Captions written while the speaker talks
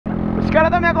caras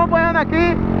estão me acompanhando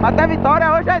aqui até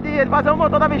Vitória. Hoje é dia de fazer o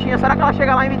motor da bichinha. Será que ela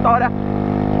chega lá em Vitória?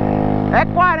 É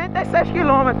 46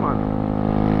 km, mano.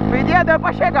 Pedi a Deus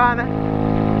pra chegar, né?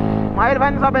 Mas ele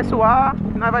vai nos abençoar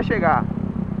e nós vai chegar.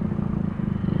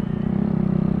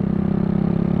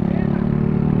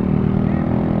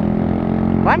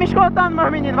 Vai me escoltando,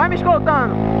 meus meninos, vai me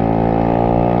escoltando.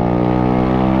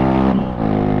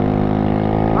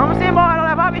 Vamos embora,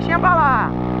 levar a bichinha pra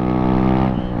lá.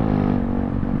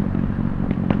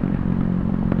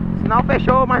 Sinal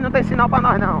fechou, mas não tem sinal pra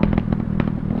nós não.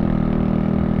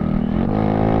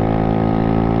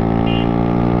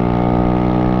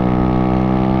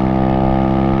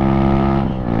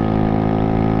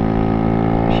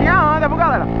 Bichinha anda, viu,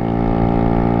 galera?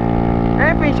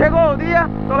 Enfim, chegou o dia.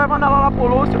 Tô levando ela lá pro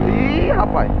Lúcio. Ih,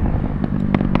 rapaz.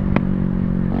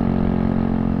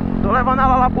 Tô levando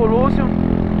ela lá pro Lúcio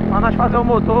pra nós fazer o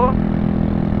motor.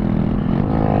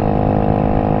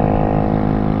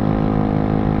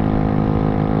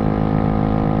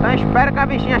 Então espero que a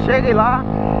bichinha chegue lá.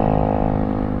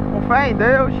 Com fé em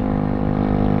Deus.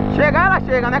 Chegar ela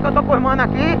chega, né? Que eu tô com os manos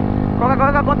aqui. Qualquer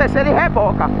coisa que acontecer ele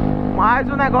reboca. Mas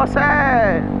o negócio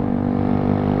é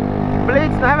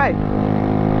blitz, né, velho?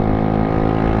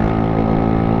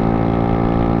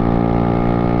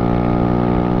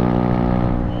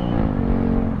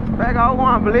 Pegar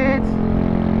alguma blitz.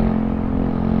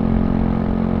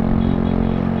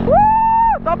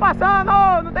 Tô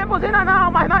passando, não tem buzina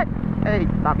não, mas nós...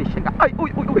 Eita, bichinha. Ai,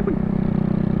 ui.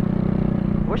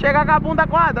 Vou chegar com a bunda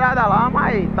quadrada lá,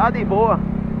 mas tá de boa.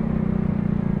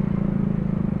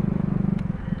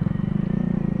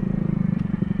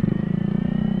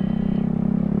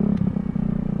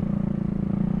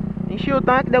 Enchi o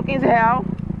tanque, deu 15 real.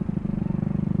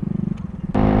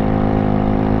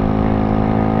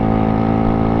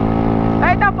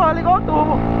 Eita, pô, ligou o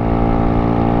tubo.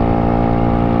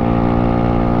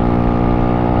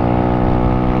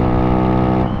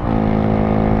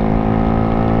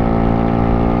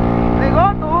 Ligou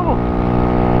o tubo.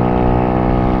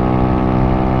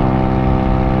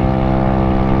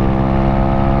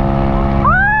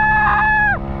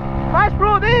 Ah! Vai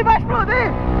explodir, vai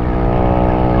explodir.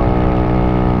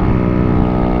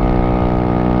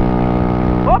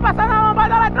 Vou passar na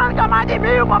lombada eletrônica mais de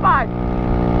 1000, papai.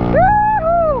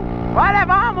 Vai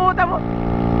levar uma multa,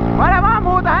 vai levar uma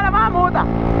multa, vai levar uma multa.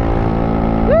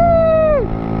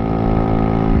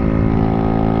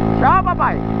 Tchau,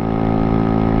 papai.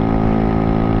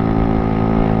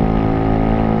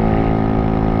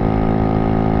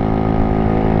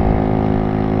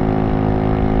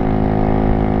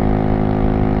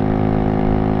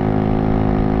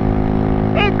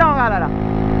 Então, galera,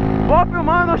 vou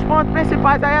filmando os pontos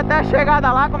principais aí até a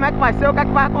chegada lá, como é que vai ser, o que é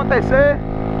que vai acontecer.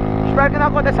 Espero que não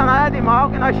aconteça nada de mal,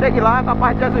 que nós chegue lá com a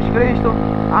paz de Jesus Cristo.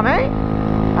 Amém?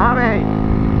 Amém.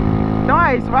 Então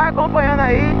é isso, vai acompanhando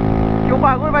aí, que o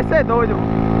bagulho vai ser doido.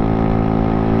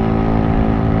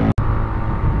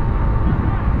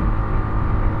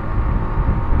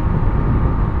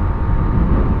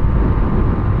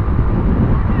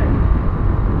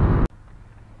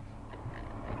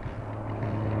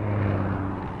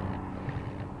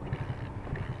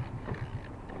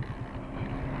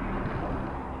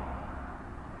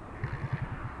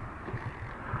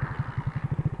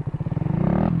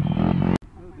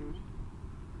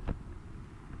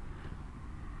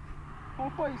 Como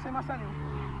foi isso, hein, Marcelinho?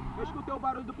 Eu escutei o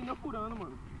barulho do pneu furando,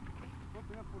 mano. O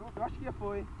pneu furou? Eu acho que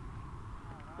foi.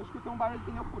 Eu escutei um barulho de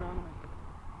pneu furando, velho.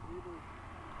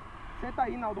 Senta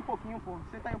aí, Naldo, um pouquinho, pô.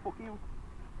 Senta aí um pouquinho.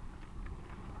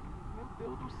 Meu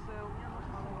Deus do céu, minha Nossa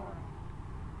Senhora.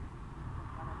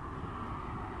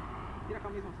 Tira a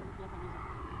camisa, Marcelo, tira a camisa.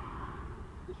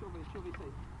 Deixa eu ver isso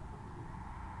aí.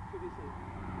 Deixa eu ver isso aí.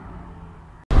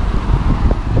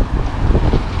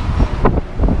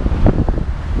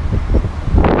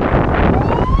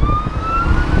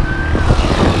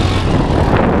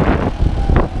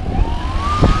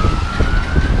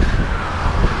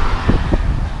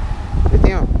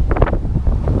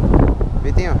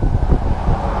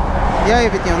 E aí,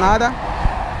 Vitinho, nada?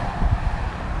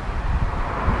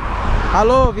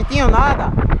 Alô, Vitinho,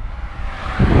 nada?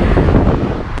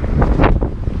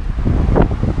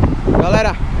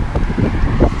 Galera,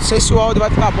 não sei se o áudio vai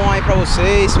ficar bom aí pra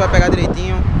vocês, se vai pegar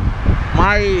direitinho,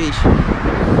 mas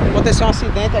aconteceu um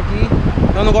acidente aqui.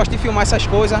 Eu não gosto de filmar essas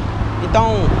coisas,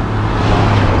 então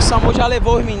o SAMU já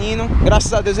levou os meninos.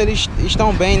 Graças a Deus eles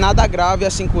estão bem, nada grave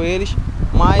assim com eles.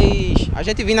 Mas a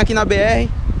gente vindo aqui na BR,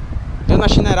 eu na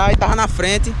Shineray, tava na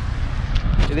frente,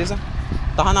 beleza?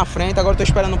 Tava na frente, agora eu tô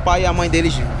esperando o pai e a mãe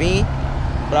deles vir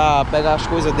pra pegar as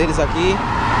coisas deles aqui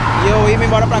e eu ir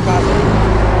embora pra casa.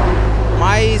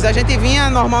 Mas a gente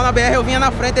vinha normal na BR, eu vinha na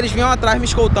frente, eles vinham atrás me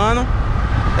escoltando.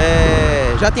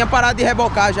 Já tinha parado de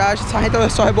rebocar já, a gente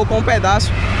só rebocou um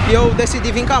pedaço. E eu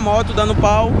decidi vir com a moto, dando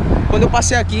pau. Quando eu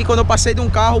passei aqui, quando eu passei de um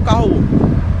carro, o carro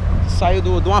saiu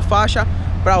de uma faixa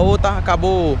para outra,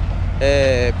 acabou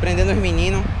prendendo os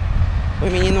meninos.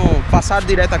 Os meninos passaram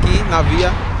direto aqui na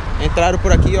via, entraram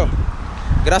por aqui, ó.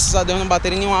 Graças a Deus não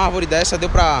bateram em nenhuma árvore dessa, deu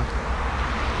pra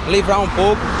livrar um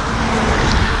pouco.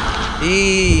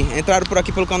 E entraram por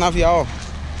aqui pelo canavial, ó.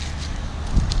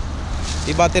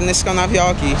 E bateram nesse canavial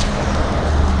aqui.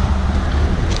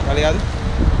 Tá ligado?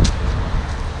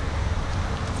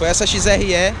 Foi essa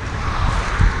XRE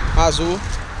azul.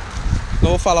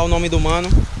 Não vou falar o nome do mano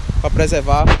pra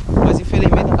preservar, mas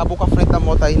infelizmente acabou com a frente da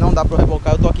moto aí. Não dá pra eu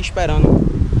rebocar. Eu tô aqui esperando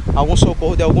algum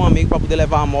socorro de algum amigo pra poder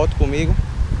levar a moto comigo.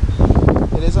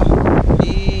 Beleza?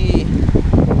 E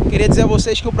queria dizer a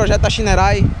vocês que o projeto da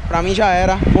Shineray pra mim já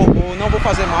era. Não vou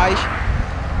fazer mais.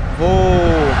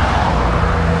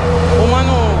 O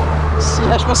mano se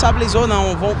responsabilizou,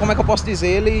 não. Como é que eu posso dizer?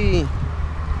 Ele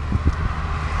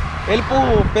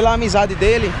pela amizade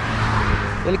dele,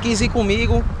 ele quis ir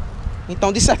comigo.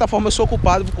 Então, de certa forma, eu sou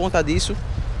culpado por conta disso.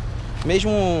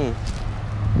 Mesmo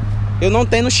eu não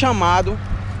tendo chamado,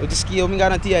 eu disse que eu me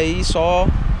garantia aí só.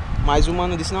 Mas o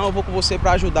mano disse, não, eu vou com você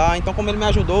pra ajudar. Então, como ele me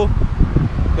ajudou,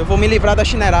 eu vou me livrar da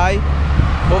Shineray.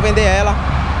 Vou vender ela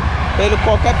pelo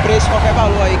qualquer preço, qualquer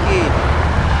valor aí que...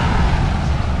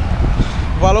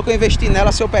 O valor que eu investi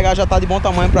nela, se eu pegar, já tá de bom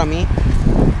tamanho pra mim.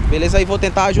 Beleza? Aí vou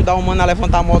tentar ajudar o mano a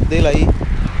levantar a moto dele aí,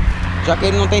 já que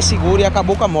ele não tem seguro e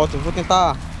acabou com a moto. Vou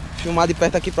tentar filmar de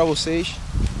perto aqui pra vocês,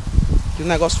 que o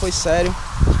negócio foi sério.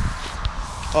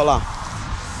 Olha lá.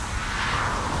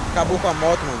 Acabou com a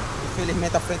moto, mano.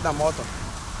 Infelizmente a frente da moto, ó,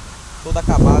 toda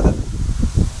acabada.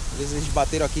 Eles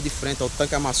bateram aqui de frente, ó, o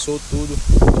tanque amassou tudo.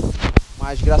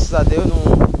 Mas graças a Deus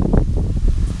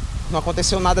não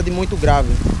aconteceu nada de muito grave,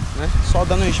 né? Só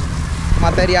danos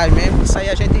materiais mesmo. Isso aí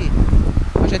a gente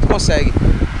consegue.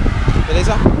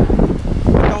 Beleza?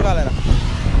 Então, galera,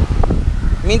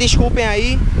 me desculpem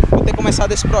aí por ter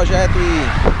começado esse projeto e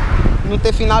não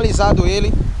ter finalizado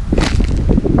ele.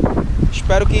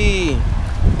 Espero que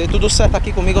dê tudo certo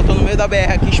aqui comigo. Eu tô no meio da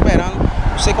BR aqui esperando.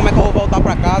 Não sei como é que eu vou voltar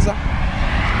pra casa.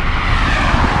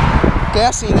 Porque é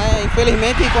assim, né?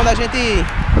 Infelizmente, quando a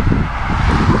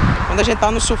gente tá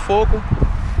no sufoco,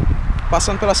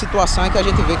 passando pela situação, é que a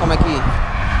gente vê como é que...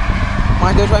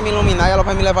 Mas Deus vai me iluminar e ela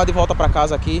vai me levar de volta pra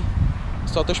casa aqui.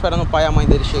 Só tô esperando o pai e a mãe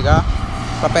dele chegar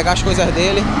pra pegar as coisas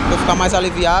dele, pra eu ficar mais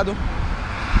aliviado.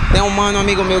 Tem um mano,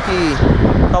 amigo meu, que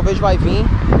talvez vai vir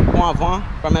com a van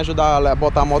pra me ajudar a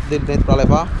botar a moto dele dentro pra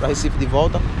levar pra Recife de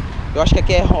volta. Eu acho que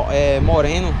aqui é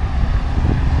Moreno,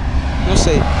 não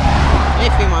sei.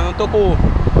 Enfim, mano, não tô com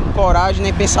coragem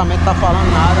nem pensamento de tá falando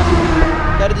nada.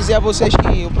 Quero dizer a vocês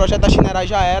que o projeto da Shineray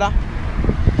já era.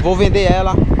 Vou vender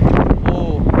ela.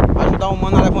 Vou ajudar o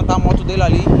mano a levantar a moto dele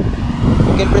ali,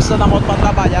 porque ele precisa da moto para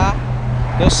trabalhar.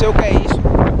 Eu sei o que é isso,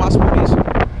 eu passo por isso.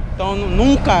 Então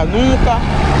nunca eu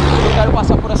quero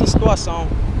passar por essa situação.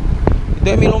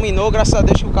 Deus me iluminou, graças a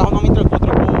Deus que o carro não me trancou.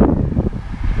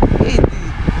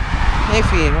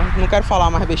 Enfim, não quero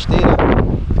falar mais besteira.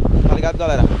 Tá ligado,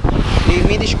 galera? E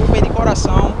me desculpem de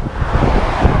coração.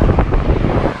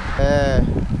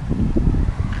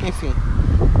 Enfim,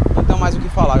 não tenho mais o que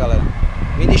falar, galera.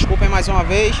 Me desculpem mais uma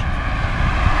vez.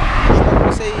 Espero que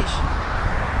vocês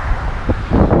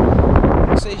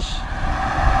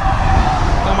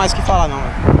não tenham mais o que falar, não.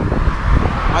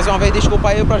 Mais uma vez, desculpa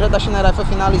aí. O projeto da Shineray foi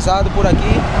finalizado por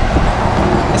aqui.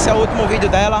 Esse é o último vídeo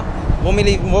dela. Vou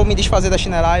me desfazer da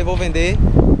Shineray, vou vender.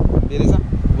 Beleza?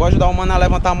 Vou ajudar o mano a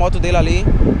levantar a moto dele ali,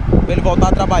 pra ele voltar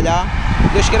a trabalhar.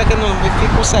 Deus queira que ele não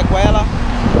fique com sequela,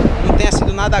 não tenha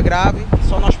sido nada grave,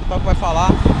 só no hospital que vai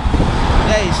falar.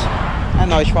 E é isso. É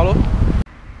nóis, falou?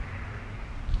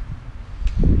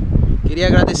 Queria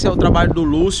agradecer o trabalho do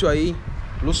Lúcio aí.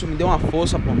 Lúcio me deu uma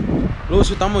força, pô.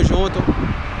 Lúcio, tamo junto.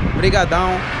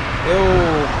 Brigadão. Eu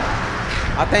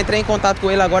até entrei em contato com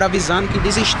ele agora avisando que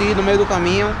desisti no meio do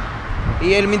caminho.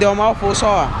 E ele me deu a maior força,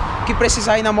 ó. Que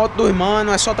precisar ir na moto do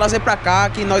irmão, é só trazer pra cá,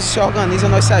 que nós se organiza,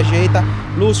 nós se ajeita.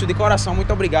 Lúcio, de coração,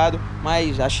 muito obrigado.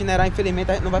 Mas a Shineray,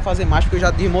 infelizmente, a gente não vai fazer mais, porque eu já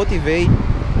desmotivei.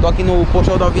 Tô aqui no posto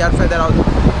rodoviário federal,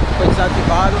 foi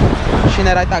desativado. A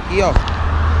Shineray tá aqui, ó.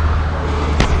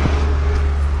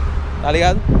 Tá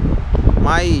ligado?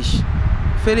 Mas,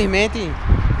 infelizmente,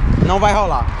 não vai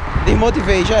rolar.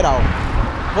 Desmotivei, geral.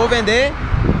 Vou vender,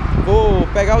 vou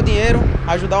pegar o dinheiro,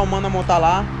 ajudar o mano a montar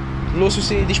lá. Lúcio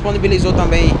se disponibilizou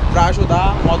também para ajudar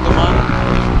a moto do mano.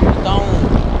 Então,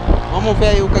 vamos ver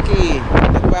aí o que é que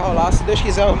vai rolar. Se Deus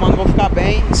quiser, mano, vou ficar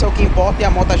bem. Isso é o que importa. E a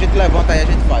moto a gente levanta aí, a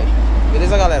gente faz.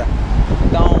 Beleza, galera?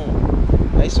 Então,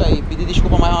 é isso aí. Pedir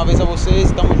desculpa mais uma vez a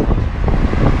vocês. Tamo junto.